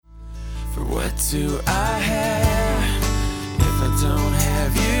What do I have if I don't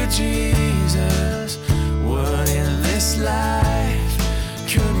have you, Jesus? What in this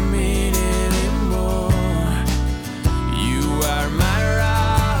life could mean anymore? You are my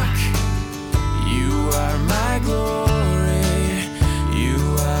rock, you are my glory, you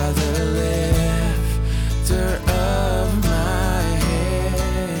are the lifter of my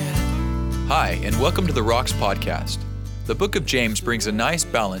head. Hi, and welcome to the Rocks Podcast. The book of James brings a nice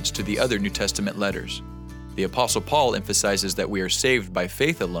balance to the other New Testament letters. The Apostle Paul emphasizes that we are saved by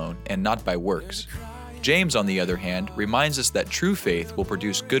faith alone and not by works. James, on the other hand, reminds us that true faith will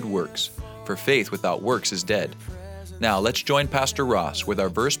produce good works, for faith without works is dead. Now, let's join Pastor Ross with our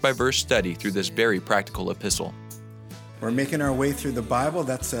verse-by-verse study through this very practical epistle. We're making our way through the Bible.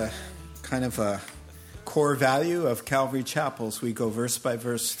 That's a kind of a core value of Calvary Chapels. We go verse by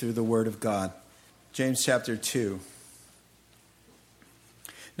verse through the Word of God. James chapter 2.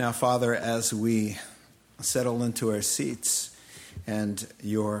 Now, Father, as we settle into our seats and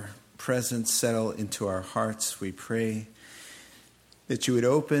your presence settle into our hearts, we pray that you would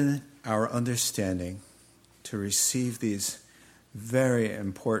open our understanding to receive these very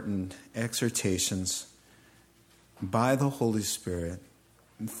important exhortations by the Holy Spirit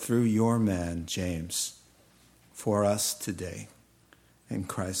through your man, James, for us today. In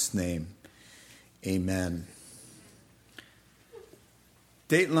Christ's name, amen.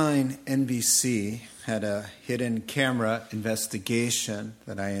 Dateline NBC had a hidden camera investigation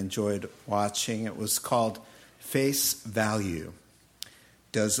that I enjoyed watching. It was called Face Value.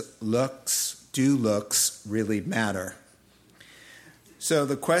 Do looks really matter? So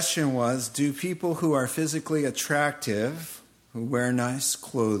the question was, do people who are physically attractive, who wear nice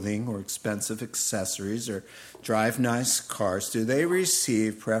clothing or expensive accessories or drive nice cars, do they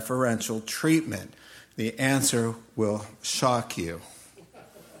receive preferential treatment? The answer will shock you.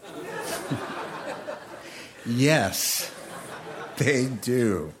 Yes, they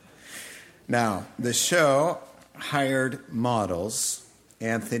do. Now, the show hired models,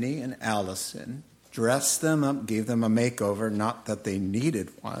 Anthony and Allison, dressed them up, gave them a makeover, not that they needed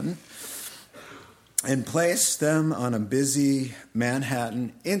one, and placed them on a busy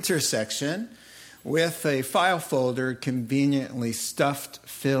Manhattan intersection with a file folder conveniently stuffed,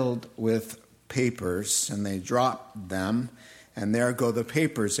 filled with papers, and they dropped them. And there go the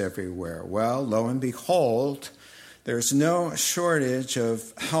papers everywhere. Well, lo and behold, there's no shortage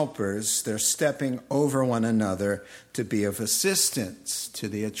of helpers. They're stepping over one another to be of assistance to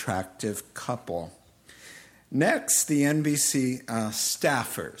the attractive couple. Next, the NBC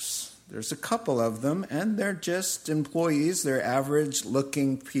staffers. There's a couple of them, and they're just employees. They're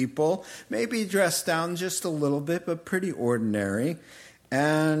average-looking people, maybe dressed down just a little bit, but pretty ordinary.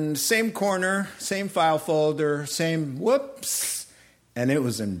 And same corner, same file folder, same whoops. And it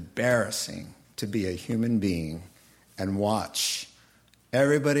was embarrassing to be a human being and watch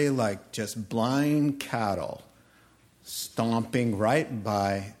everybody like just blind cattle stomping right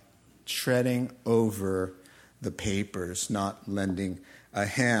by, treading over the papers, not lending a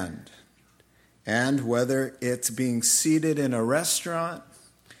hand. And whether it's being seated in a restaurant,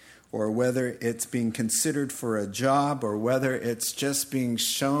 or whether it's being considered for a job, or whether it's just being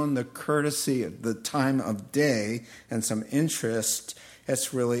shown the courtesy of the time of day and some interest,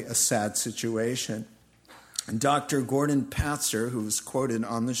 it's really a sad situation. And Dr. Gordon Patzer, who was quoted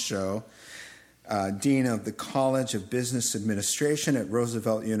on the show, Dean of the College of Business Administration at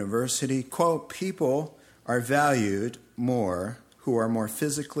Roosevelt University, quote, "People are valued more who are more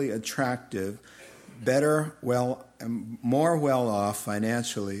physically attractive, more well-off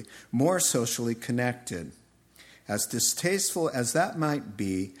financially, more socially connected. As distasteful as that might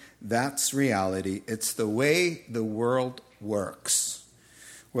be, that's reality. It's the way the world works."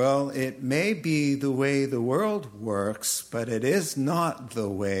 Well, it may be the way the world works, but it is not the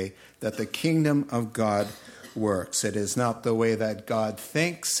way that the kingdom of God works. It is not the way that God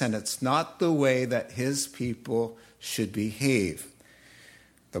thinks, and it's not the way that his people should behave.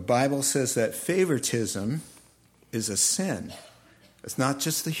 The Bible says that favoritism is a sin. It's not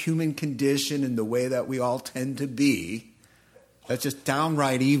just the human condition and the way that we all tend to be. That's just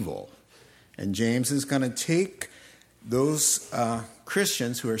downright evil. And James is going to take those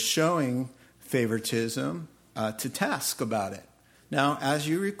Christians who are showing favoritism to task about it. Now, as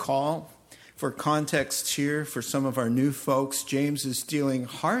you recall, for context here, for some of our new folks, James is dealing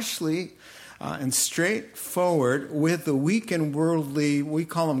harshly and straightforward with the weak and worldly, we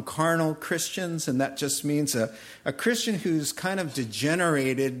call them carnal Christians, and that just means a Christian who's kind of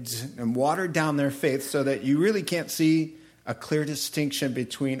degenerated and watered down their faith so that you really can't see a clear distinction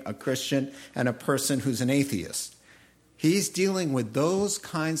between a Christian and a person who's an atheist. He's dealing with those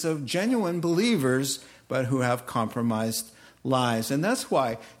kinds of genuine believers, but who have compromised lives. And that's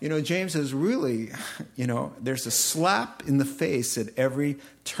why, James is really, there's a slap in the face at every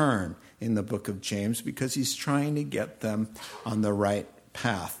turn in the book of James, because he's trying to get them on the right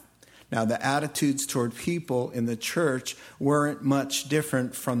path. Now, the attitudes toward people in the church weren't much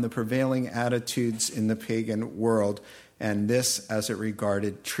different from the prevailing attitudes in the pagan world, and this as it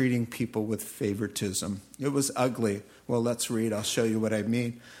regarded treating people with favoritism. It was ugly. Well, let's read. I'll show you what I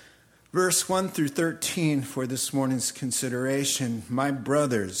mean. Verse 1 through 13 for this morning's consideration. My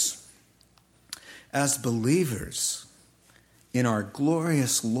brothers, as believers in our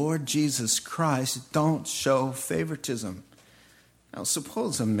glorious Lord Jesus Christ, don't show favoritism. Now,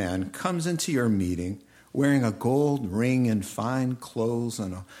 suppose a man comes into your meeting wearing a gold ring and fine clothes,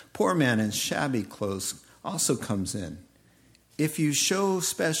 and a poor man in shabby clothes also comes in. If you show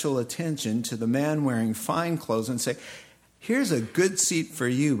special attention to the man wearing fine clothes and say, here's a good seat for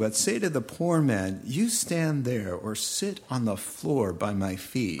you, but say to the poor man, you stand there or sit on the floor by my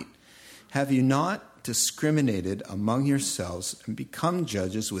feet, have you not discriminated among yourselves and become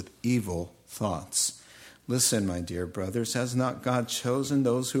judges with evil thoughts? Listen, my dear brothers, has not God chosen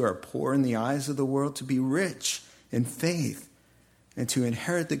those who are poor in the eyes of the world to be rich in faith and to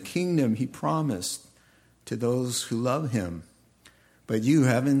inherit the kingdom he promised to those who love him? But you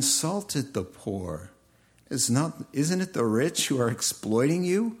have insulted the poor. Isn't it the rich who are exploiting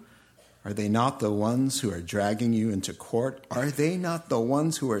you? Are they not the ones who are dragging you into court? Are they not the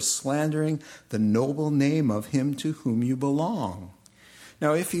ones who are slandering the noble name of him to whom you belong?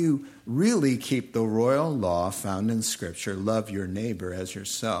 Now, if you really keep the royal law found in Scripture, love your neighbor as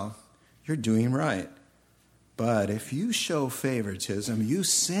yourself, you're doing right. But if you show favoritism, you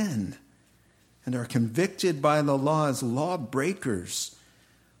sin and are convicted by the law as lawbreakers.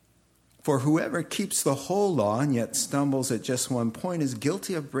 For whoever keeps the whole law and yet stumbles at just one point is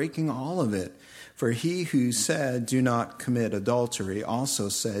guilty of breaking all of it. For he who said, do not commit adultery, also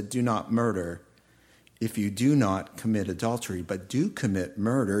said, do not murder. If you do not commit adultery, but do commit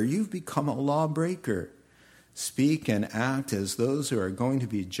murder, you've become a lawbreaker. Speak and act as those who are going to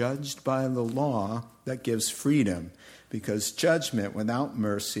be judged by the law that gives freedom, because judgment without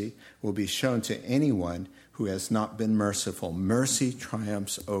mercy will be shown to anyone who has not been merciful. Mercy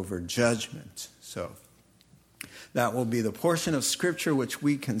triumphs over judgment. So that will be the portion of Scripture which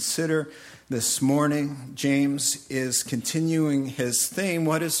we consider this morning. James is continuing his theme.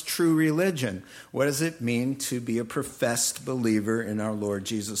 What is true religion? What does it mean to be a professed believer in our Lord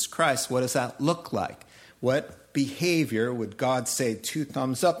Jesus Christ? What does that look like? What behavior would God say 2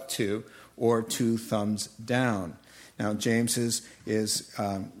 thumbs up to or 2 thumbs down? Now, James is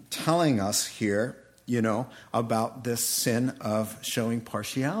telling us here, about this sin of showing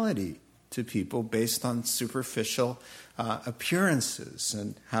partiality to people based on superficial appearances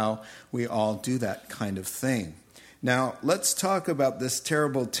and how we all do that kind of thing. Now, let's talk about this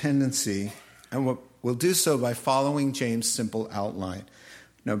terrible tendency, and we'll do so by following James' simple outline.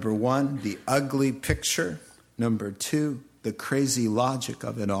 Number 1, the ugly picture. Number 2, the crazy logic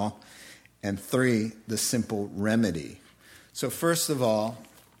of it all. And 3, the simple remedy. So first of all,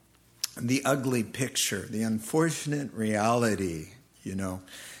 the ugly picture, the unfortunate reality,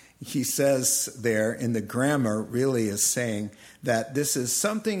 He says there in the grammar really is saying that this is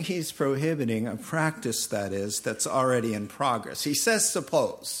something he's prohibiting, a practice that is, that's already in progress. He says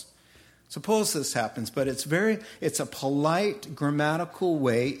suppose. Suppose this happens, but it's a polite grammatical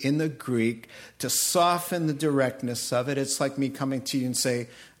way in the Greek to soften the directness of it. It's like me coming to you and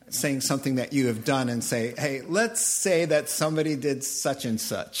saying something that you have done and say, hey, let's say that somebody did such and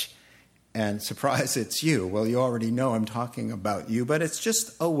such. And surprise, it's you. Well, you already know I'm talking about you, but it's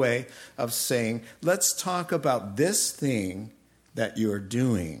just a way of saying, let's talk about this thing that you're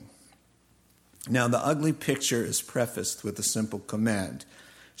doing. Now, the ugly picture is prefaced with a simple command.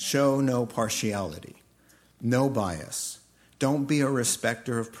 Show no partiality, no bias. Don't be a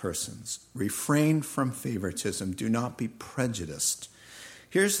respecter of persons. Refrain from favoritism. Do not be prejudiced.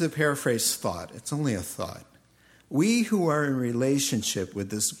 Here's the paraphrase thought. It's only a thought. We who are in relationship with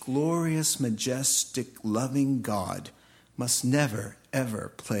this glorious, majestic, loving God must never,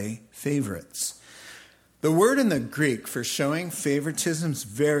 ever play favorites. The word in the Greek for showing favoritism is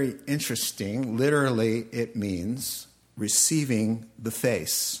very interesting. Literally, it means receiving the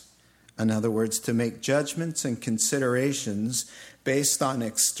face. In other words, to make judgments and considerations based on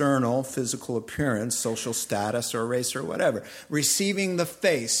external physical appearance, social status, or race, or whatever. Receiving the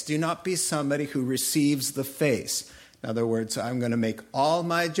face. Do not be somebody who receives the face. In other words, I'm going to make all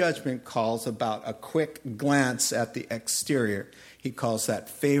my judgment calls about a quick glance at the exterior. He calls that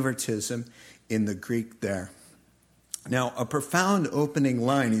favoritism in the Greek there. Now, a profound opening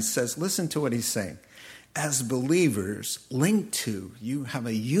line, he says, listen to what he's saying. As believers linked to, you have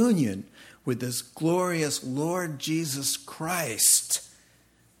a union with this glorious Lord Jesus Christ.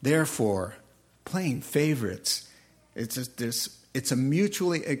 Therefore, playing favorites, it's a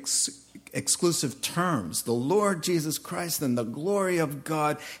mutually exclusive terms. The Lord Jesus Christ and the glory of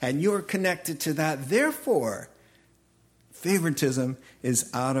God, and you're connected to that. Therefore, favoritism is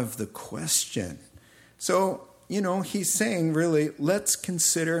out of the question. So, he's saying, really, let's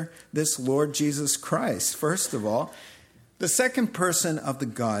consider this Lord Jesus Christ. First of all, the second person of the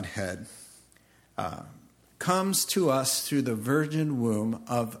Godhead comes to us through the virgin womb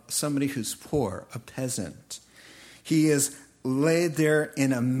of somebody who's poor, a peasant. He is laid there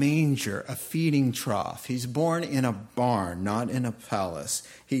in a manger, a feeding trough. He's born in a barn, not in a palace.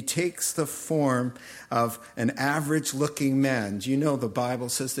 He takes the form of an average-looking man. Do you know the Bible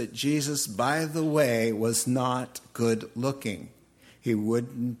says that Jesus, by the way, was not good-looking? He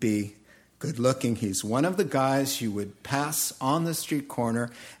wouldn't be good-looking. He's one of the guys you would pass on the street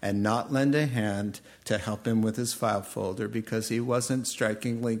corner and not lend a hand to help him with his file folder because he wasn't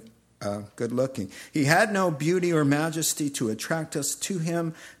strikingly good-looking. He had no beauty or majesty to attract us to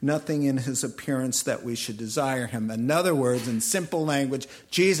him, nothing in his appearance that we should desire him. In other words, in simple language,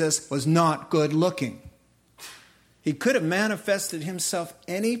 Jesus was not good-looking. He could have manifested himself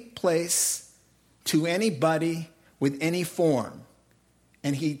any place to anybody with any form.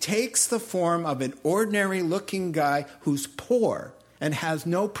 And he takes the form of an ordinary-looking guy who's poor and has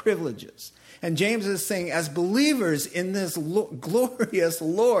no privileges. And James is saying, as believers in this glorious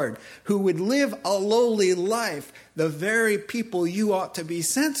Lord who would live a lowly life, the very people you ought to be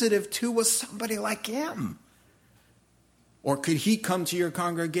sensitive to was somebody like him. Or could he come to your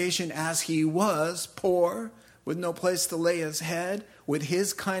congregation as he was, poor, with no place to lay his head, with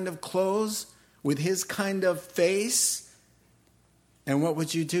his kind of clothes, with his kind of face? And what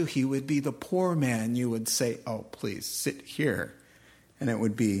would you do? He would be the poor man. You would say, oh, please sit here. And it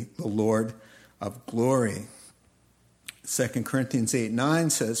would be the Lord of glory. 2 Corinthians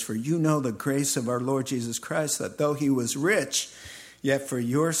 8:9 says, for you know the grace of our Lord Jesus Christ, that though he was rich, yet for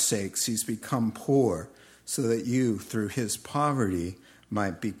your sakes he's become poor, so that you, through his poverty,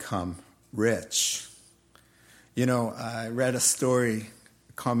 might become rich. I read a story,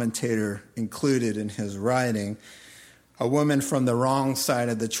 a commentator included in his writing, a woman from the wrong side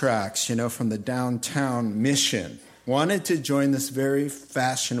of the tracks, from the downtown Mission, wanted to join this very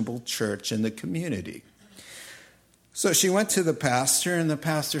fashionable church in the community. So she went to the pastor, and the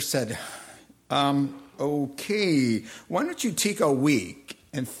pastor said, okay, why don't you take a week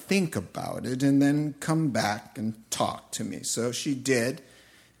and think about it and then come back and talk to me? So she did,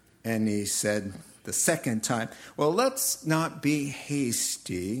 and he said the second time, well, let's not be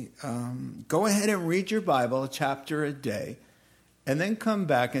hasty. Go ahead and read your Bible a chapter a day, and then come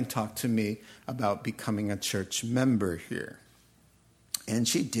back and talk to me about becoming a church member here. And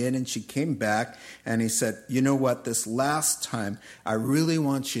she did, and she came back, and he said, you know what, this last time, I really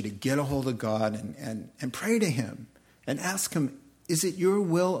want you to get a hold of God and pray to him and ask him, is it your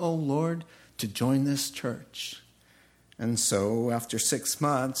will, O Lord, to join this church? And so after 6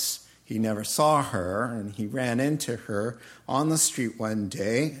 months, he never saw her, and he ran into her on the street one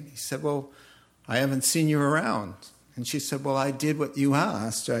day, and he said, well, I haven't seen you around. And she said, well, I did what you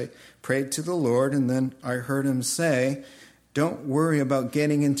asked. I prayed to the Lord, and then I heard him say, don't worry about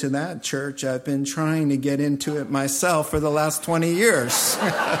getting into that church. I've been trying to get into it myself for the last 20 years.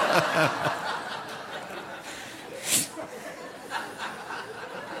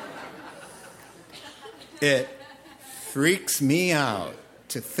 It freaks me out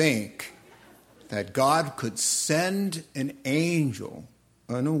to think that God could send an angel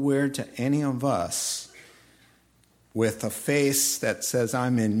unaware to any of us with a face that says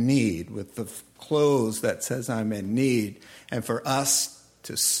I'm in need, with the clothes that says I'm in need, and for us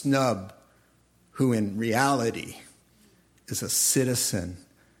to snub who in reality is a citizen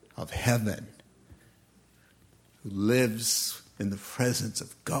of heaven, who lives in the presence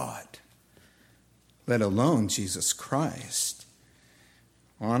of God, let alone Jesus Christ.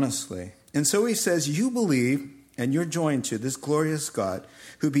 Honestly. And so he says, you believe and you're joined to this glorious God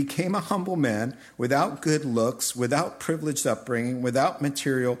who became a humble man without good looks, without privileged upbringing, without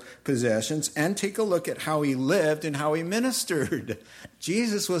material possessions. And take a look at how he lived and how he ministered.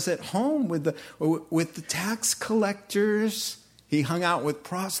 Jesus was at home with the tax collectors. He hung out with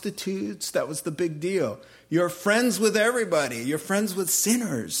prostitutes. That was the big deal. You're friends with everybody. You're friends with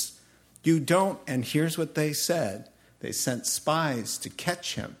sinners. You don't, and here's what they said. They sent spies to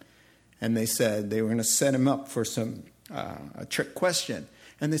catch him. And they said they were going to set him up for a trick question.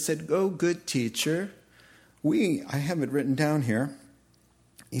 And they said, "Oh, good teacher, I have it written down here.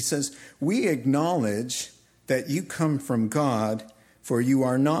 He says, we acknowledge that you come from God, for you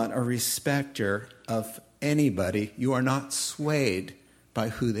are not a respecter of anybody. You are not swayed by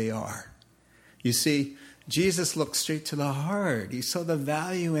who they are. You see, Jesus looked straight to the heart. He saw the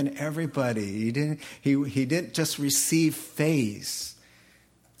value in everybody. He didn't just receive face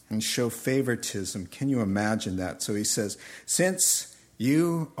and show favoritism. Can you imagine that? So he says, since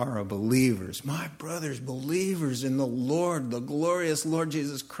you are believers, my brothers, believers in the Lord, the glorious Lord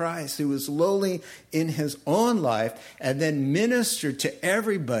Jesus Christ, who was lowly in his own life and then ministered to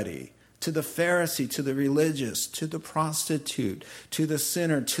everybody, to the Pharisee, to the religious, to the prostitute, to the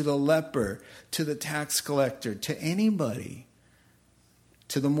sinner, to the leper, to the tax collector, to anybody,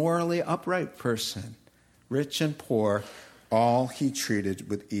 to the morally upright person, rich and poor, all he treated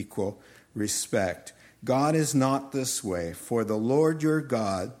with equal respect. God is not this way, for the Lord your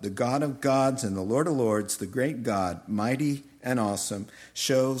God, the God of gods and the Lord of lords, the great God, mighty and awesome,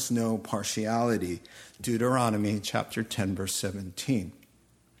 shows no partiality. Deuteronomy chapter 10, verse 17.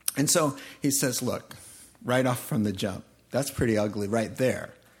 And so he says, look, right off from the jump, that's pretty ugly right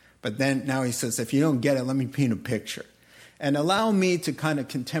there. But then now he says, if you don't get it, let me paint a picture. And allow me to kind of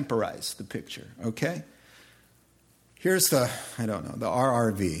contemporize the picture, okay? Here's the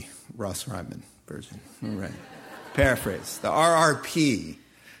RRV, Ross Ryman version. All right. Paraphrase. The RRP,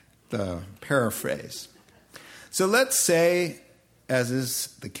 the paraphrase. So let's say, as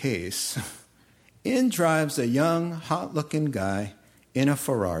is the case, in drives a young, hot-looking guy in a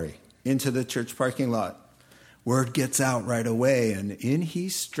Ferrari into the church parking lot. Word gets out right away, and in he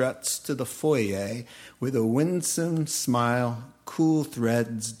struts to the foyer with a winsome smile, cool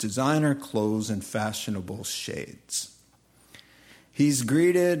threads, designer clothes, and fashionable shades. He's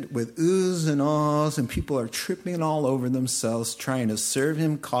greeted with oohs and ahs, and people are tripping all over themselves trying to serve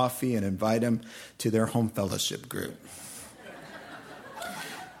him coffee and invite him to their home fellowship group.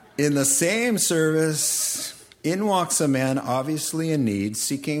 In the same service, in walks a man obviously in need,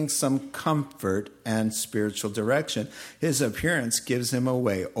 seeking some comfort and spiritual direction. His appearance gives him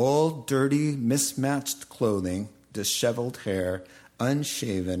away. Old, dirty, mismatched clothing, disheveled hair,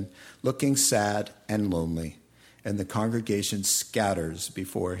 unshaven, looking sad and lonely. And the congregation scatters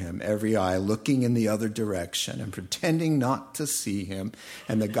before him, every eye looking in the other direction and pretending not to see him.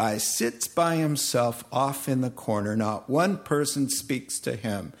 And the guy sits by himself off in the corner. Not one person speaks to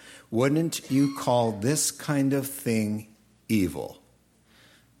him. Wouldn't you call this kind of thing evil?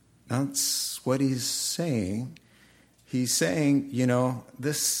 That's what he's saying. He's saying,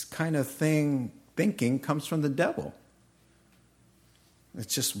 this kind of thinking comes from the devil.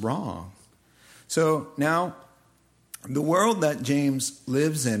 It's just wrong. So now, the world that James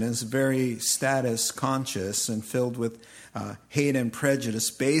lives in is very status conscious and filled with hate and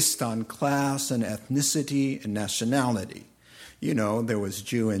prejudice based on class and ethnicity and nationality. There was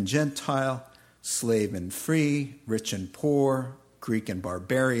Jew and Gentile, slave and free, rich and poor, Greek and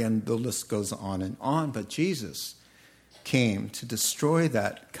barbarian. The list goes on and on. But Jesus came to destroy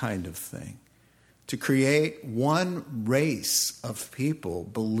that kind of thing, to create one race of people,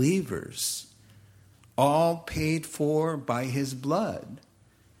 believers, all paid for by his blood.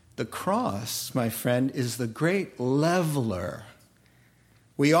 The cross, my friend, is the great leveler.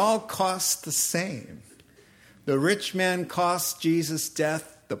 We all cost the same. The rich man cost Jesus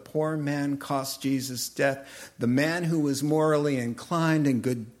death. The poor man cost Jesus death. The man who was morally inclined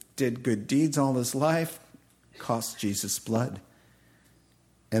and did good deeds all his life cost Jesus blood.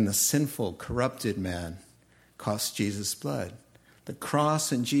 And the sinful, corrupted man cost Jesus blood. The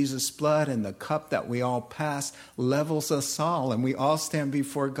cross and Jesus' blood and the cup that we all pass levels us all, and we all stand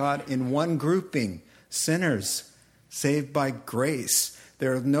before God in one grouping, sinners saved by grace.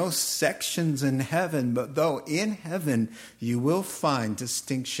 There are no sections in heaven, but though in heaven you will find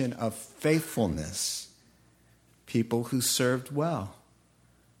distinction of faithfulness, people who served well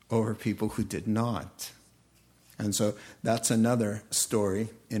over people who did not. And so that's another story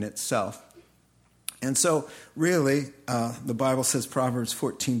in itself. And so, really, the Bible says, Proverbs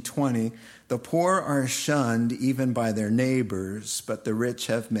 14:20, the poor are shunned even by their neighbors, but the rich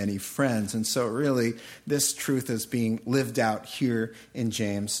have many friends. And so, really, this truth is being lived out here in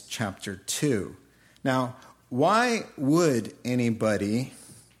James chapter 2. Now, why would anybody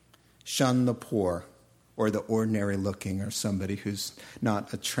shun the poor or the ordinary looking or somebody who's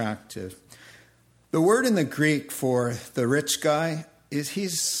not attractive? The word in the Greek for the rich guy is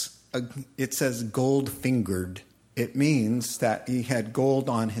it says gold-fingered. It means that he had gold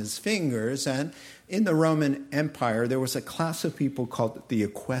on his fingers. And in the Roman Empire, there was a class of people called the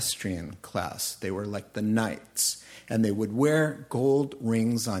equestrian class. They were like the knights. And they would wear gold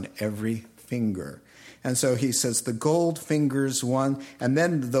rings on every finger. And so he says, the gold fingers one. And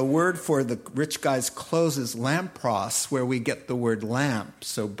then the word for the rich guy's clothes is lampros, where we get the word lamp.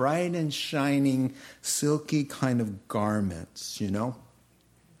 So bright and shining, silky kind of garments,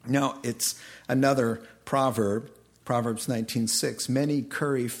 Now, it's another proverb, Proverbs 19:6. Many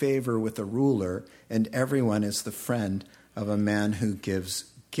curry favor with a ruler, and everyone is the friend of a man who gives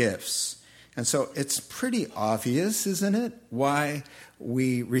gifts. And so it's pretty obvious, isn't it, why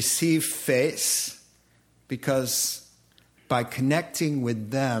we receive face? Because by connecting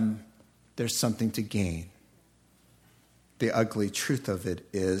with them, there's something to gain. The ugly truth of it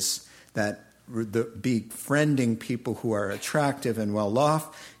is that befriending people who are attractive and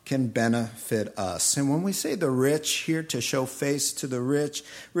well-off can benefit us. And when we say the rich here, to show face to the rich,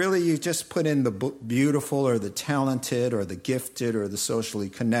 really you just put in the beautiful or the talented or the gifted or the socially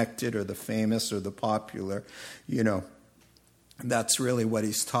connected or the famous or the popular, That's really what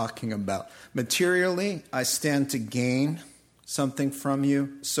he's talking about. Materially, I stand to gain something from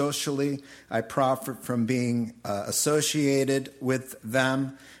you. Socially, I profit from being associated with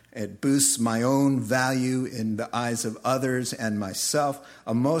them. It boosts my own value in the eyes of others and myself.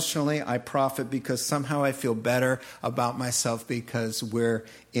 Emotionally, I profit because somehow I feel better about myself because we're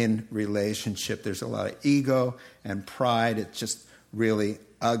in relationship. There's a lot of ego and pride. It's just really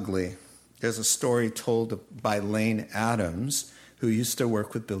ugly. There's a story told by Lane Adams, who used to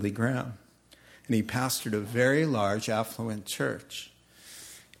work with Billy Graham. And he pastored a very large, affluent church.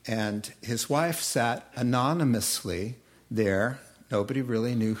 And his wife sat anonymously there. Nobody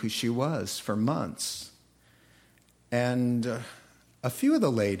really knew who she was for months. And a few of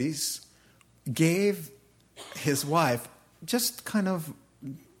the ladies gave his wife just kind of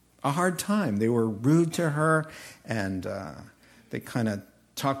a hard time. They were rude to her, and they kind of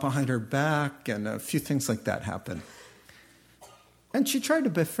talked behind her back, and a few things like that happened. And she tried to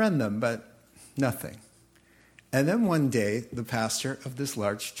befriend them, but nothing. And then one day, the pastor of this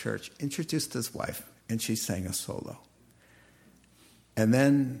large church introduced his wife, and she sang a solo. And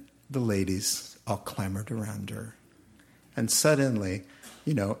then the ladies all clamored around her. And suddenly,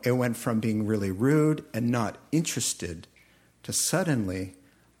 it went from being really rude and not interested to suddenly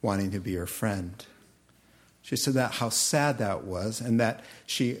wanting to be her friend. She said that how sad that was, and that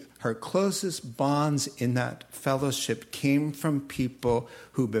her closest bonds in that fellowship came from people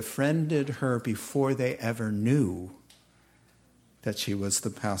who befriended her before they ever knew that she was the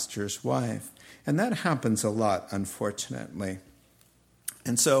pastor's wife. And that happens a lot, unfortunately.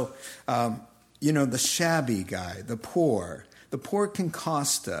 And so, the shabby guy, the poor can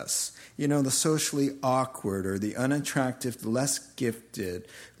cost us. The socially awkward or the unattractive, the less gifted,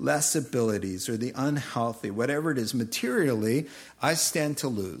 less abilities, or the unhealthy, whatever it is, materially, I stand to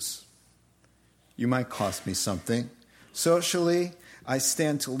lose. You might cost me something. Socially, I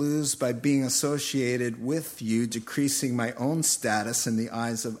stand to lose by being associated with you, decreasing my own status in the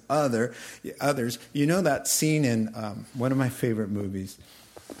eyes of others. That scene in one of my favorite movies,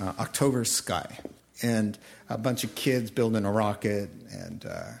 October Sky, and a bunch of kids building a rocket and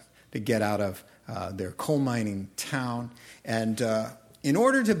to get out of their coal mining town. And in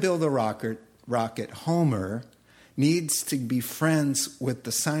order to build a rocket, Homer needs to be friends with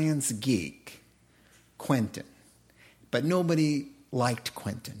the science geek, Quentin. But nobody liked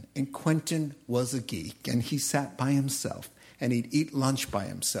Quentin, and Quentin was a geek, and he sat by himself, and he'd eat lunch by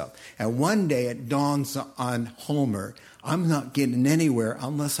himself. And one day it dawns on Homer, I'm not getting anywhere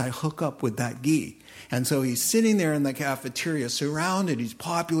unless I hook up with that geek. And so he's sitting there in the cafeteria, surrounded, he's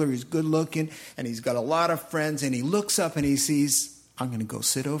popular, he's good looking, and he's got a lot of friends, and he looks up and he sees, I'm going to go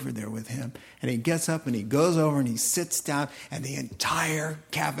sit over there with him. And he gets up and he goes over and he sits down, and the entire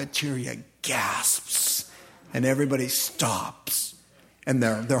cafeteria gasps, and everybody stops. And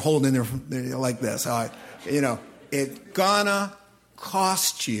they're holding they're like this. It's gonna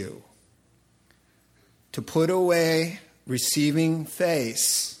cost you to put away receiving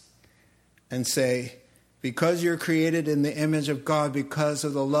face and say, because you're created in the image of God, because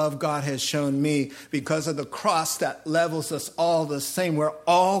of the love God has shown me, because of the cross that levels us all the same, we're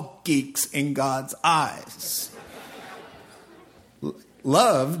all geeks in God's eyes.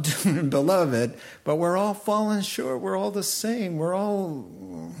 Loved and beloved, but we're all falling short. We're all the same.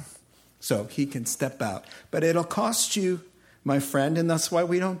 So he can step out. But it'll cost you, my friend, and that's why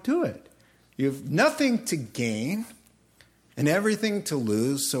we don't do it. You have nothing to gain and everything to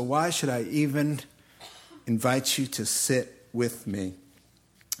lose, so why should I even invite you to sit with me?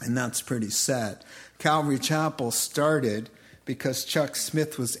 And that's pretty sad. Calvary Chapel started because Chuck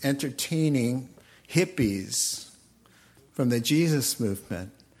Smith was entertaining hippies from the Jesus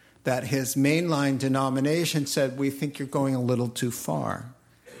movement, that his mainline denomination said, we think you're going a little too far.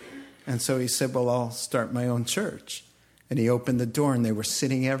 And so he said, well, I'll start my own church. And he opened the door, and they were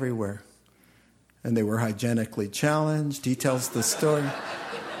sitting everywhere. And they were hygienically challenged. He tells the story.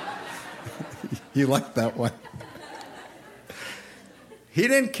 You like that one? He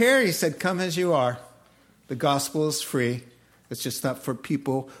didn't care. He said, come as you are. The gospel is free. It's just not for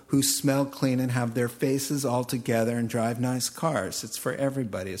people who smell clean and have their faces all together and drive nice cars. It's for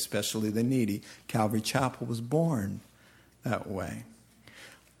everybody, especially the needy. Calvary Chapel was born that way.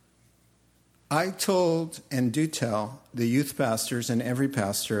 I told and do tell the youth pastors and every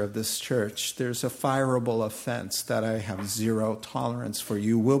pastor of this church, there's a fireable offense that I have zero tolerance for.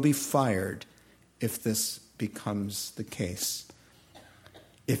 You will be fired if this becomes the case.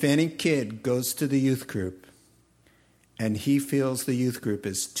 If any kid goes to the youth group and he feels the youth group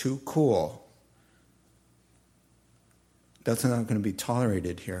is too cool, that's not going to be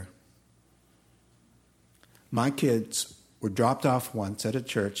tolerated here. My kids were dropped off once at a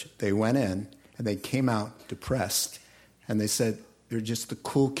church. They went in and they came out depressed. And they said, they're just the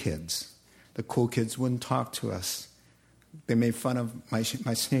cool kids. The cool kids wouldn't talk to us. They made fun of my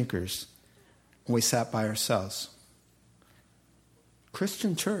sneakers. And we sat by ourselves.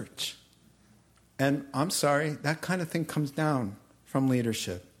 Christian church. And I'm sorry, that kind of thing comes down from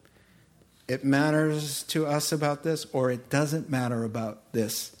leadership. It matters to us about this, or it doesn't matter about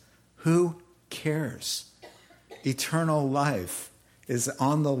this. Who cares? Eternal life is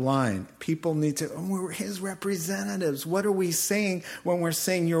on the line. People need to, we're his representatives. What are we saying when we're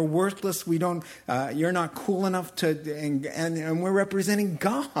saying you're worthless? We don't, you're not cool enough to, and we're representing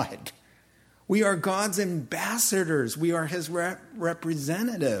God. We are God's ambassadors. We are his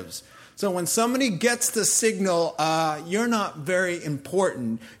representatives. So when somebody gets the signal, you're not very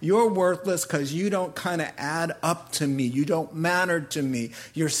important, you're worthless because you don't kind of add up to me, you don't matter to me,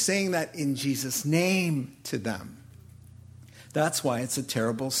 you're saying that in Jesus' name to them. That's why it's a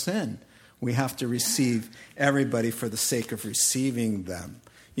terrible sin. We have to receive everybody for the sake of receiving them.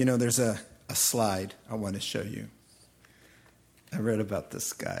 You know, there's a slide I want to show you. I read about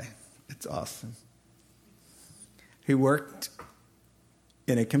this guy. It's awesome. He worked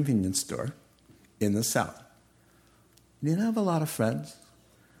in a convenience store in the South. He didn't have a lot of friends.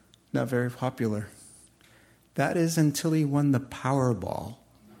 Not very popular. That is until he won the Powerball.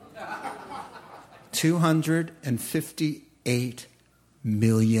 $258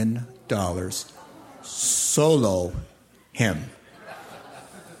 million. Solo him.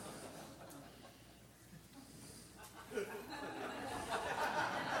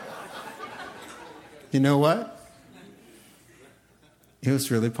 You know what? He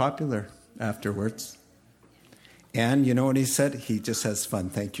was really popular afterwards. And you know what he said? He just has fun.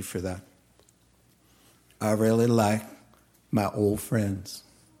 Thank you for that. I really like my old friends.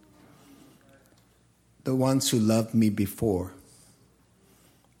 The ones who loved me before.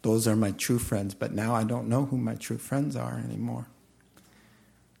 Those are my true friends. But now I don't know who my true friends are anymore.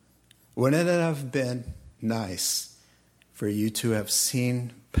 Wouldn't it have been nice for you to have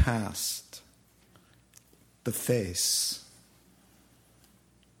seen past the face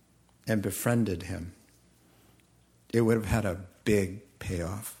and befriended him? It would have had a big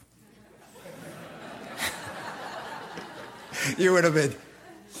payoff. You would have been,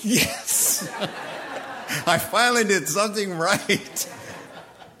 yes, I finally did something right.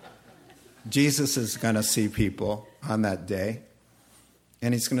 Jesus is going to see people on that day,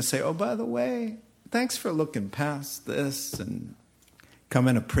 and he's going to say, oh, by the way, thanks for looking past this and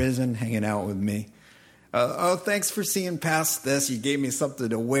coming to prison, hanging out with me. Oh, thanks for seeing past this. You gave me something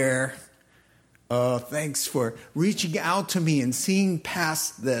to wear. Oh, thanks for reaching out to me and seeing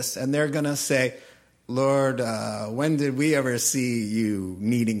past this. And they're going to say, Lord, when did we ever see you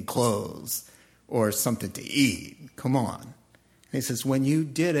needing clothes or something to eat? Come on. And he says, when you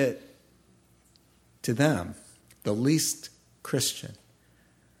did it to them, the least Christian,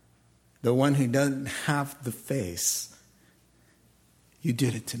 the one who doesn't have the face, you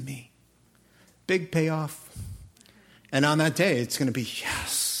did it to me. Big payoff. And on that day, it's going to be,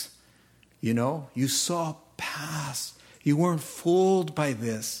 yes, you know, you saw past. You weren't fooled by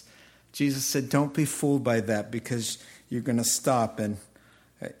this. Jesus said, don't be fooled by that, because you're going to stop and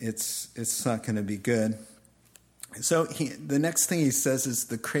it's not going to be good. So the next thing he says is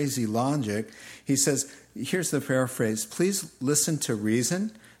the crazy logic. He says, here's the paraphrase, please listen to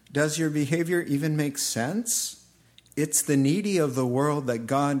reason. Does your behavior even make sense? It's the needy of the world that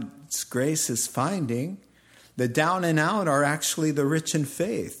God's grace is finding. The down and out are actually the rich in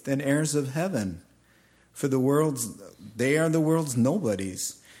faith and heirs of heaven. For they are the world's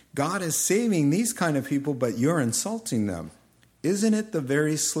nobodies. God is saving these kind of people, but you're insulting them. Isn't it the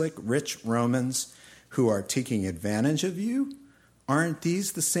very slick, rich Romans who are taking advantage of you? Aren't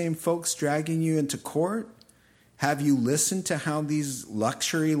these the same folks dragging you into court? Have you listened to how these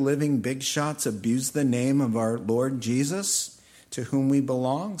luxury living big shots abuse the name of our Lord Jesus, to whom we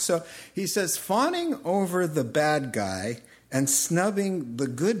belong? So he says, fawning over the bad guy and snubbing the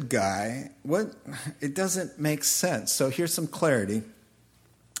good guy, it doesn't make sense. So here's some clarity.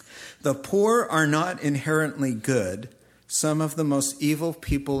 The poor are not inherently good. Some of the most evil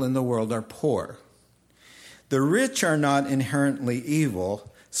people in the world are poor. The rich are not inherently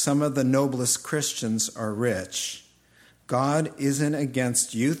evil. Some of the noblest Christians are rich. God isn't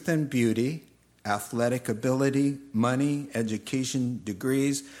against youth and beauty, athletic ability, money, education,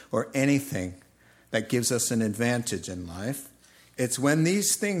 degrees, or anything that gives us an advantage in life. It's when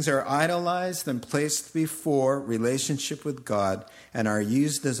these things are idolized and placed before relationship with God and are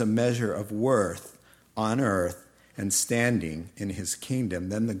used as a measure of worth on earth and standing in his kingdom,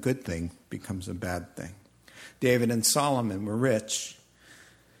 then the good thing becomes a bad thing. David and Solomon were rich.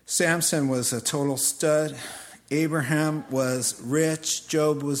 Samson was a total stud. Abraham was rich.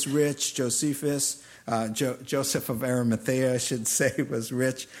 Job was rich. Joseph of Arimathea, I should say, was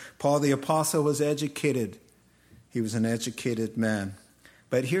rich. Paul the Apostle was educated. He was an educated man.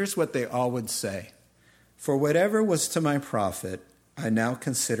 But here's what they all would say. For whatever was to my profit, I now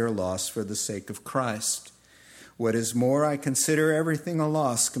consider loss for the sake of Christ. What is more, I consider everything a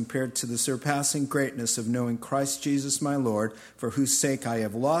loss compared to the surpassing greatness of knowing Christ Jesus my Lord, for whose sake I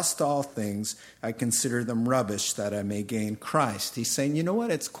have lost all things. I consider them rubbish that I may gain Christ. He's saying, you know what?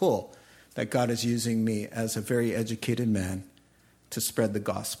 It's cool that God is using me as a very educated man to spread the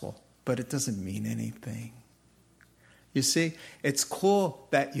gospel, but it doesn't mean anything. You see, it's cool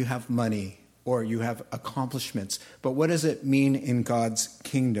that you have money or you have accomplishments, but what does it mean in God's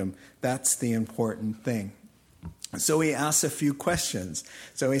kingdom? That's the important thing. So he asks a few questions.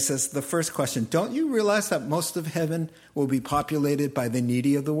 So he says, the first question, don't you realize that most of heaven will be populated by the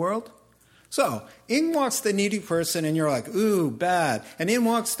needy of the world? So in walks the needy person and you're like, ooh, bad. And in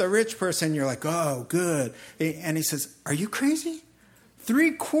walks the rich person, you're like, oh, good. And he says, are you crazy?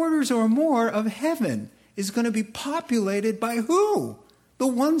 3/4 or more of heaven is going to be populated by who? The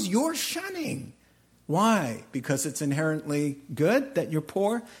ones you're shunning. Why? Because it's inherently good that you're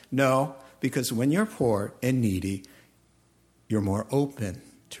poor? No. Because when you're poor and needy, you're more open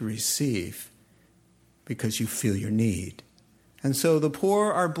to receive because you feel your need. And so the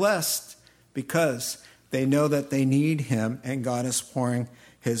poor are blessed because they know that they need him and God is pouring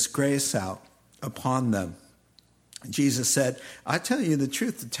his grace out upon them. Jesus said, I tell you the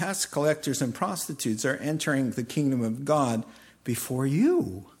truth, the tax collectors and prostitutes are entering the kingdom of God before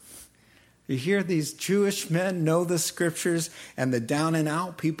you. You hear these Jewish men know the scriptures and the down and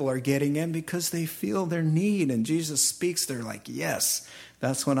out people are getting in because they feel their need. And Jesus speaks, they're like, yes,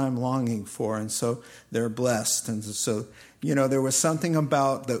 that's what I'm longing for. And so they're blessed. And so, there was something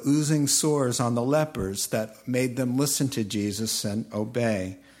about the oozing sores on the lepers that made them listen to Jesus and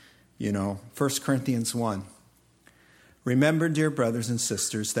obey. 1 Corinthians 1. Remember, dear brothers and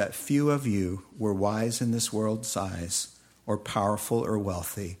sisters, that few of you were wise in this world's eyes or powerful or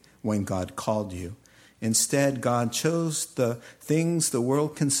wealthy when God called you. Instead, God chose the things the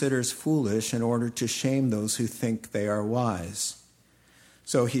world considers foolish in order to shame those who think they are wise.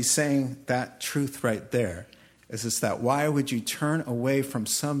 So he's saying that truth right there is that why would you turn away from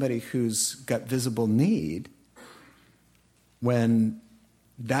somebody who's got visible need when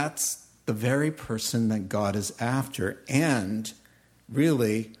that's the very person that God is after and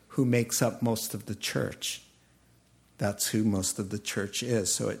really who makes up most of the church? That's who most of the church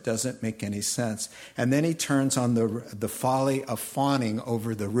is, so it doesn't make any sense. And then he turns on the folly of fawning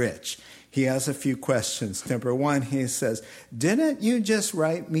over the rich. He has a few questions. Number one, he says, didn't you just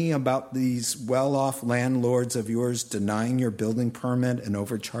write me about these well-off landlords of yours denying your building permit and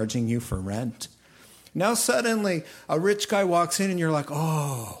overcharging you for rent? Now suddenly a rich guy walks in and you're like,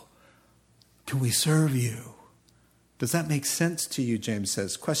 oh, can we serve you? Does that make sense to you, James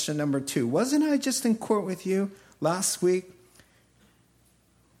says. Question number 2, wasn't I just in court with you last week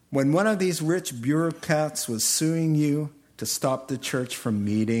when one of these rich bureaucrats was suing you to stop the church from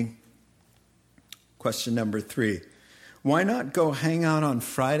meeting? Question number 3, why not go hang out on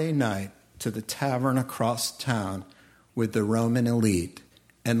Friday night to the tavern across town with the Roman elite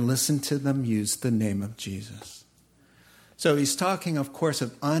and listen to them use the name of Jesus? So he's talking, of course,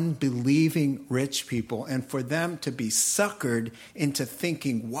 of unbelieving rich people, and for them to be suckered into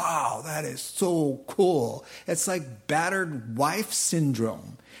thinking, wow, that is so cool. It's like battered wife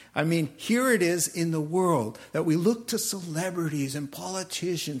syndrome. I mean, here it is in the world that we look to celebrities and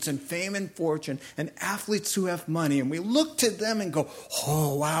politicians and fame and fortune and athletes who have money, and we look to them and go,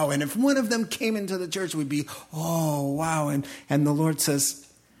 oh, wow. And if one of them came into the church, we'd be, oh, wow. And the Lord says,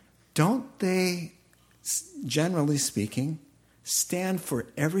 don't they, generally speaking, stand for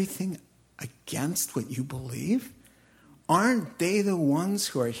everything against what you believe? Aren't they the ones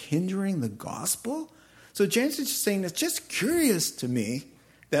who are hindering the gospel? So James is just saying, it's just curious to me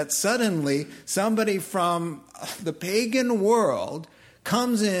that suddenly somebody from the pagan world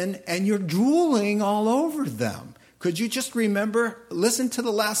comes in and you're drooling all over them. Could you just listen to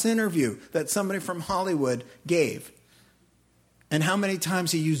the last interview that somebody from Hollywood gave? And how many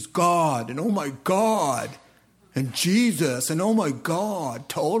times he used God and oh my God and Jesus and oh my God,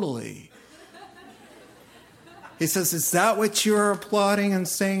 totally. He says, is that what you're applauding and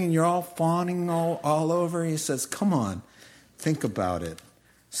saying and you're all fawning all over? He says, come on, think about it.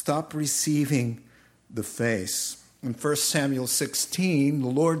 Stop receiving the face. In 1 Samuel 16, the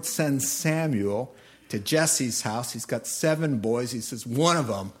Lord sends Samuel to Jesse's house. He's got 7 boys. He says, one of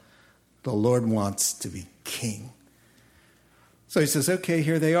them, the Lord wants to be king. So he says, okay,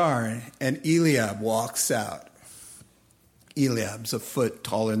 here they are. And Eliab walks out. Eliab's a foot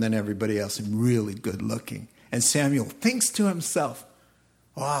taller than everybody else and really good looking. And Samuel thinks to himself,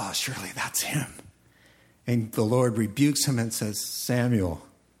 oh, surely that's him. And the Lord rebukes him and says, Samuel,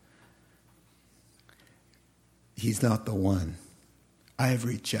 he's not the one. I have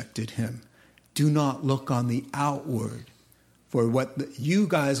rejected him. Do not look on the outward. For you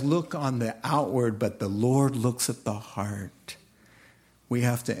guys look on the outward, but the Lord looks at the heart. We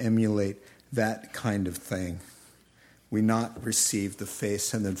have to emulate that kind of thing. We not receive the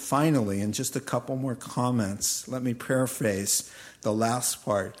face. And then finally, in just a couple more comments, let me paraphrase the last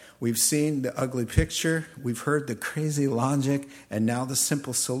part. We've seen the ugly picture, we've heard the crazy logic, and now the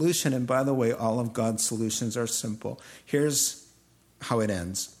simple solution. And by the way, all of God's solutions are simple. Here's how it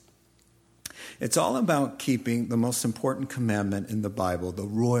ends. It's all about keeping the most important commandment in the Bible, the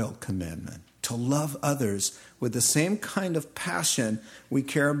royal commandment, to love others with the same kind of passion we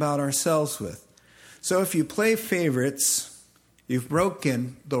care about ourselves with. So if you play favorites, you've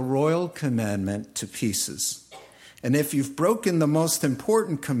broken the royal commandment to pieces. And if you've broken the most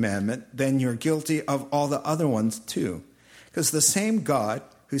important commandment, then you're guilty of all the other ones too. Because the same God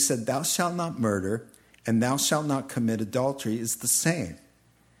who said, thou shalt not murder and thou shalt not commit adultery is the same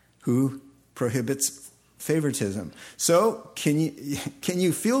who prohibits favoritism. So can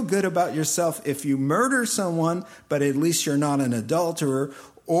you feel good about yourself if you murder someone, but at least you're not an adulterer,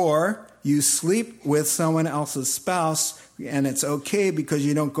 or you sleep with someone else's spouse and it's okay because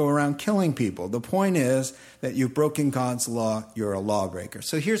you don't go around killing people? The point is that you've broken God's law, you're a lawbreaker.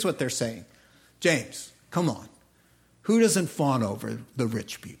 So here's what they're saying. James, come on. Who doesn't fawn over the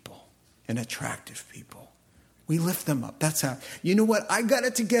rich people and attractive people? We lift them up. That's how. You know what? I got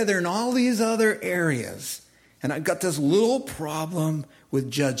it together in all these other areas. And I got this little problem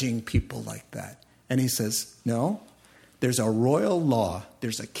with judging people like that. And he says, no, there's a royal law.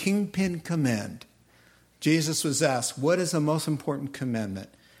 There's a kingpin command. Jesus was asked, what is the most important commandment?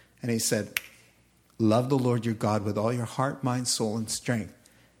 And he said, love the Lord your God with all your heart, mind, soul, and strength.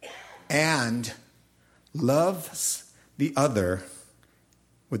 And love the other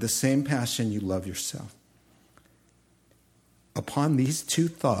with the same passion you love yourself. Upon these 2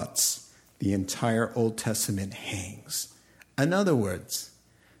 thoughts, the entire Old Testament hangs. In other words,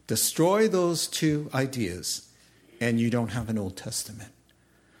 destroy those 2 ideas, and you don't have an Old Testament.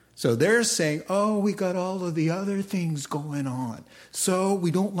 So they're saying, oh, we got all of the other things going on. So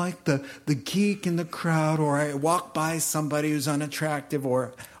we don't like the geek in the crowd, or I walk by somebody who's unattractive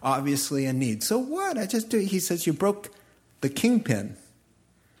or obviously in need. So what? I just do. He says, you broke the kingpin.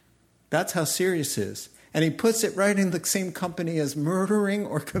 That's how serious it is. And he puts it right in the same company as murdering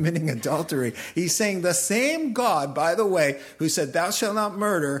or committing adultery. He's saying the same God, by the way, who said, thou shalt not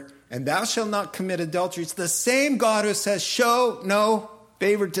murder and thou shalt not commit adultery. It's the same God who says, show no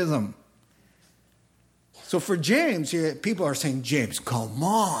favoritism. So for James, people are saying, James, come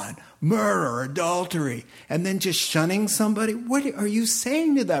on, murder, adultery, and then just shunning somebody. What are you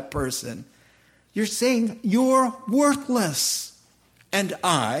saying to that person? You're saying you're worthless. And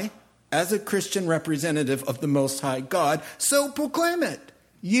I, as a Christian representative of the Most High God, so proclaim it.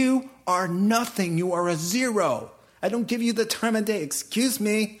 You are nothing. You are a zero. I don't give you the time of day. Excuse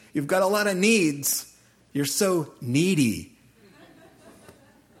me, you've got a lot of needs. You're so needy.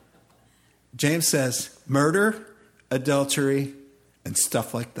 James says, murder, adultery, and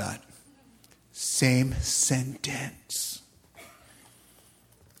stuff like that. Same sentence.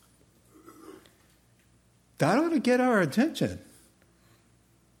 That ought to get our attention.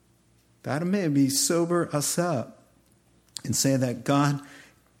 That may maybe sober us up and say that God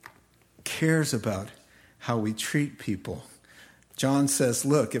cares about how we treat people. John says,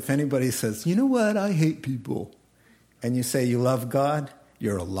 look, if anybody says, you know what, I hate people, and you say you love God,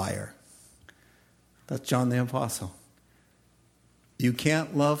 you're a liar. That's John the Apostle. You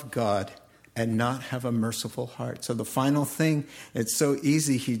can't love God and not have a merciful heart. So the final thing, it's so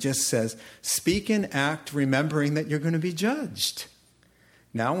easy. He just says, speak and act remembering that you're going to be judged.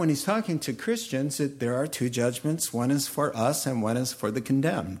 Now, when he's talking to Christians, there are two judgments. One is for us and one is for the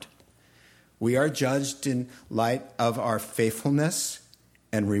condemned. We are judged in light of our faithfulness,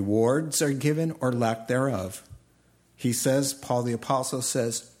 and rewards are given or lack thereof. He says, Paul the Apostle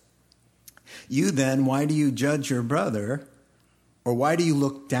says, you then, why do you judge your brother? Or why do you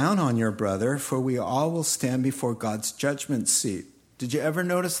look down on your brother? For we all will stand before God's judgment seat. Did you ever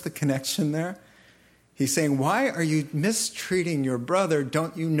notice the connection there? He's saying, why are you mistreating your brother?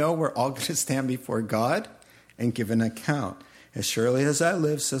 Don't you know we're all going to stand before God and give an account? As surely as I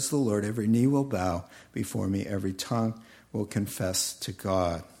live, says the Lord, every knee will bow before me, every tongue will confess to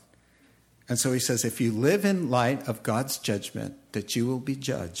God. And so he says, if you live in light of God's judgment, that you will be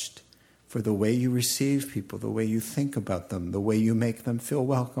judged for the way you receive people, the way you think about them, the way you make them feel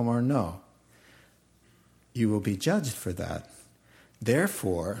welcome or no. You will be judged for that.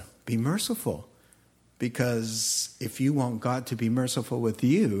 Therefore, be merciful. Because if you want God to be merciful with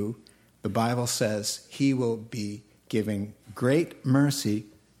you, the Bible says he will be giving great mercy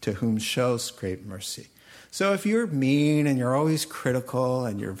to whom shows great mercy. So if you're mean and you're always critical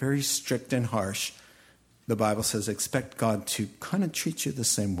and you're very strict and harsh, the Bible says expect God to kind of treat you the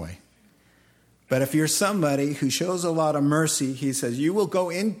same way. But if you're somebody who shows a lot of mercy, he says, you will go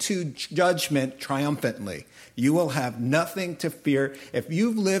into judgment triumphantly. You will have nothing to fear. If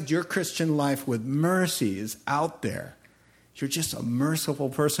you've lived your Christian life with mercy is out there, you're just a merciful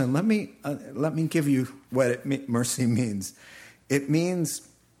person. Let me give you what mercy means. It means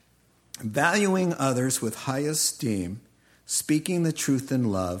valuing others with high esteem, speaking the truth in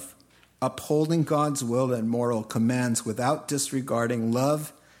love, upholding God's will and moral commands without disregarding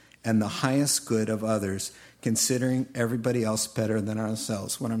love and the highest good of others, considering everybody else better than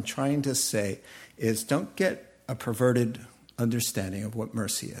ourselves. What I'm trying to say is don't get a perverted understanding of what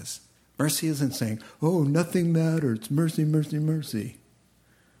mercy is. Mercy isn't saying, oh, nothing matters, mercy, mercy, mercy.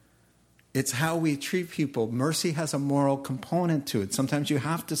 It's how we treat people. Mercy has a moral component to it. Sometimes you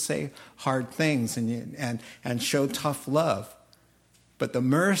have to say hard things and show tough love. But the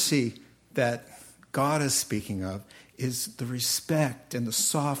mercy that God is speaking of is the respect and the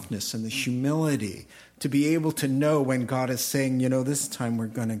softness and the humility to be able to know when God is saying, you know, this time we're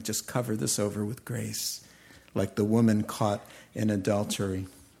going to just cover this over with grace, like the woman caught in adultery.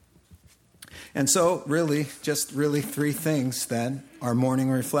 And so really three things then, our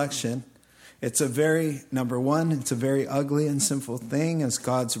morning reflection. Number one, it's a very ugly and sinful thing as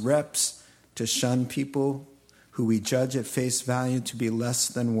God's reps to shun people who we judge at face value to be less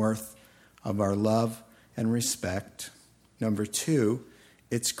than worth of our love and respect. Number two,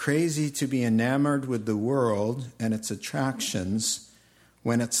 it's crazy to be enamored with the world and its attractions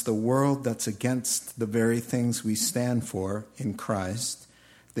when it's the world that's against the very things we stand for in Christ.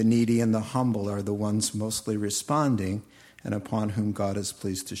 The needy and the humble are the ones mostly responding and upon whom God is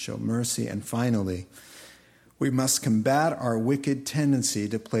pleased to show mercy. And finally, we must combat our wicked tendency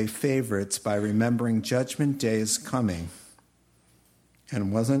to play favorites by remembering Judgment Day is coming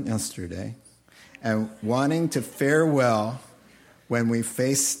and wasn't yesterday, and wanting to fare well when we're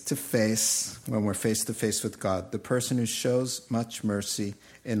face to face with God. The person who shows much mercy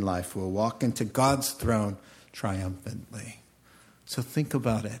in life will walk into God's throne triumphantly. So think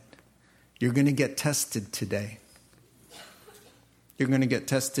about it. You're going to get tested today. You're going to get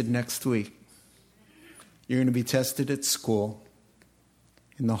tested next week. You're going to be tested at school,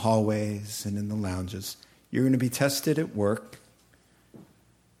 in the hallways and in the lounges. You're going to be tested at work,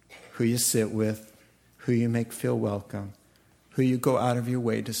 who you sit with, who you make feel welcome, who you go out of your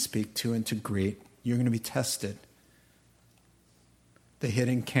way to speak to and to greet. You're going to be tested. The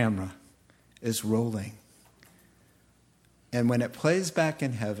hidden camera is rolling. And when it plays back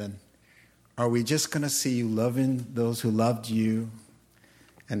in heaven, are we just going to see you loving those who loved you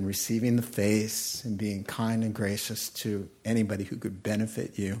and receiving the face and being kind and gracious to anybody who could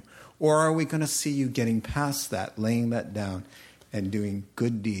benefit you? Or are we going to see you getting past that, laying that down, and doing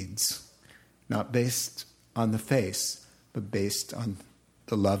good deeds, not based on the face, but based on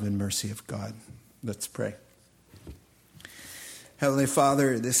the love and mercy of God? Let's pray. Heavenly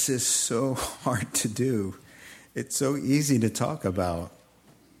Father, this is so hard to do. It's so easy to talk about.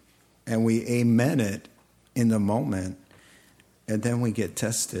 And we amen it in the moment. And then we get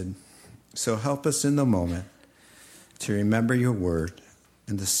tested. So help us in the moment to remember your word.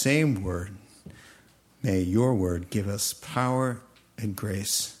 And the same word, may your word give us power and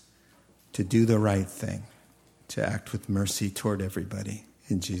grace to do the right thing, to act with mercy toward everybody.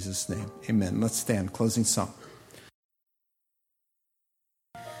 In Jesus' name, amen. Let's stand. Closing song.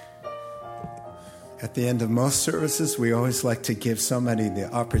 At the end of most services, we always like to give somebody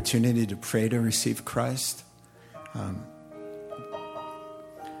the opportunity to pray to receive Christ.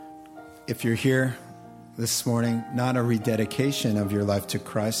 If you're here this morning, not a rededication of your life to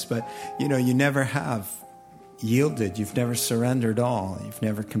Christ, but you never have yielded. You've never surrendered all. You've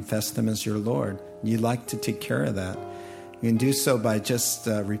never confessed Him as your Lord. You'd like to take care of that. You can do so by just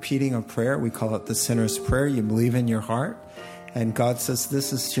repeating a prayer. We call it the sinner's prayer. You believe in your heart, and God says,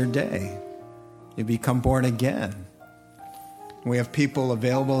 this is your day. You become born again. We have people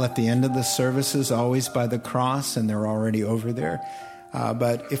available at the end of the services, always by the cross, and they're already over there.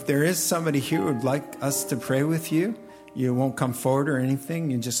 But if there is somebody here who would like us to pray with you, you won't come forward or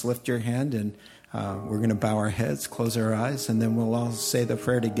anything. You just lift your hand, and we're going to bow our heads, close our eyes, and then we'll all say the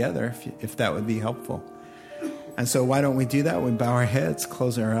prayer together, if that would be helpful. And so why don't we do that? We bow our heads,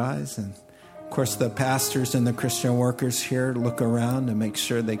 close our eyes, and of course the pastors and the Christian workers here look around to make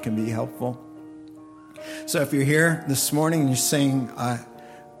sure they can be helpful. So if you're here this morning and you're saying,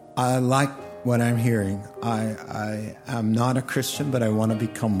 I like what I'm hearing. I am not a Christian, but I want to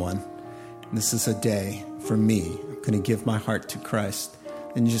become one. This is a day for me. I'm going to give my heart to Christ.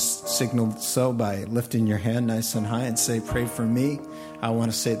 And you just signal so by lifting your hand nice and high and say, pray for me. I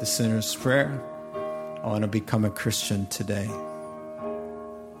want to say the sinner's prayer. I want to become a Christian today.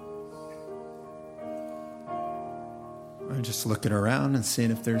 I'm just looking around and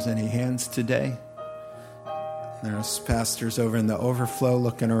seeing if there's any hands today. There's pastors over in the overflow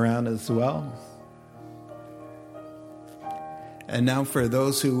looking around as well. And now for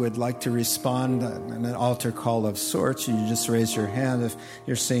those who would like to respond in an altar call of sorts, you just raise your hand if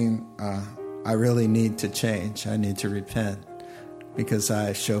you're saying, I really need to change. I need to repent because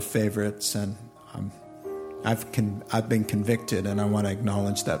I show favorites and I've been convicted and I want to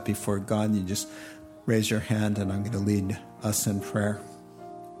acknowledge that before God. You just raise your hand and I'm going to lead us in prayer.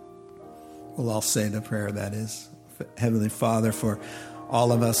 We'll all say the prayer, that is. Heavenly Father, for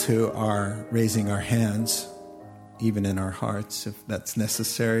all of us who are raising our hands, even in our hearts, if that's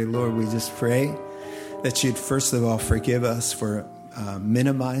necessary, Lord, we just pray that you'd first of all forgive us for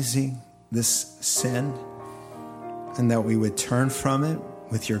minimizing this sin, and that we would turn from it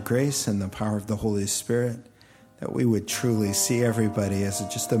with your grace and the power of the Holy Spirit, that we would truly see everybody as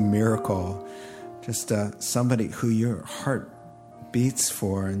just a miracle, just somebody who your heart beats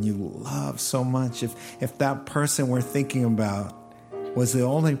for and you love so much. If that person we're thinking about was the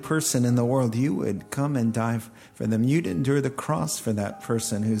only person in the world, you would come and die for them. You'd endure the cross for that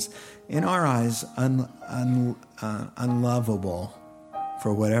person who's, in our eyes, unlovable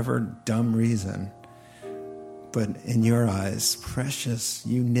for whatever dumb reason. But in your eyes, precious.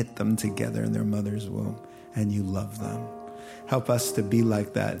 You knit them together in their mother's womb and you love them. Help us to be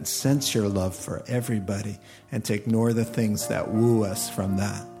like that and sense your love for everybody and to ignore the things that woo us from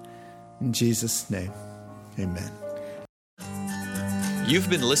that. In Jesus' name, amen. You've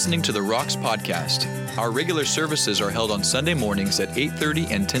been listening to the Rocks Podcast. Our regular services are held on Sunday mornings at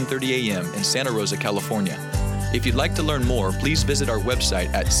 8:30 and 10:30 a.m. in Santa Rosa, California. If you'd like to learn more, please visit our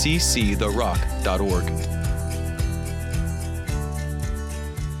website at cctherock.org.